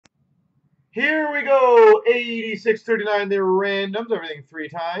Here we go. 8639. They're randoms. Everything 3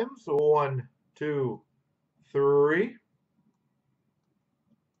 times. So 1, 2, 3.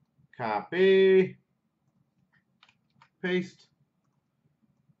 Copy. Paste.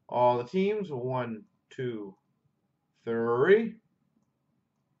 All the teams. 1, 2, 3.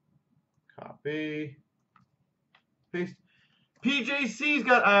 Copy. Paste. PJC's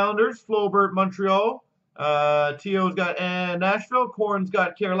got Islanders. Flobert, Montreal. T.O.'s got Nashville. Corn's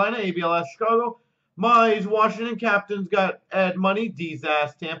got Carolina. ABLS, Chicago. Mize, Washington. Captain's got Ed Money. D's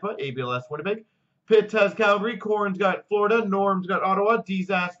Tampa. ABLS, Winnipeg. Pitt has Calgary. Corn's got Florida. Norm's got Ottawa. D's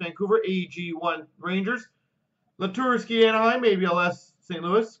Vancouver. AG1 Rangers. Latursky, Anaheim. ABLS, St.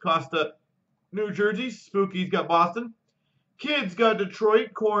 Louis. Costa, New Jersey. Spooky's got Boston. Kid's got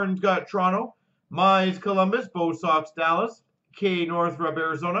Detroit. Corn's got Toronto. Mize, Columbus. Bo Sox, Dallas. K, Northrop,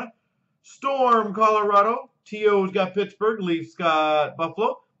 Arizona. Storm, Colorado. T.O.'s got Pittsburgh. Leafs got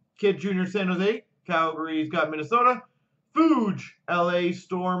Buffalo. Kid Jr., San Jose. Calgary's got Minnesota. Fuge, L.A.,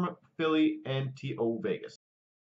 Storm, Philly, and T.O. Vegas.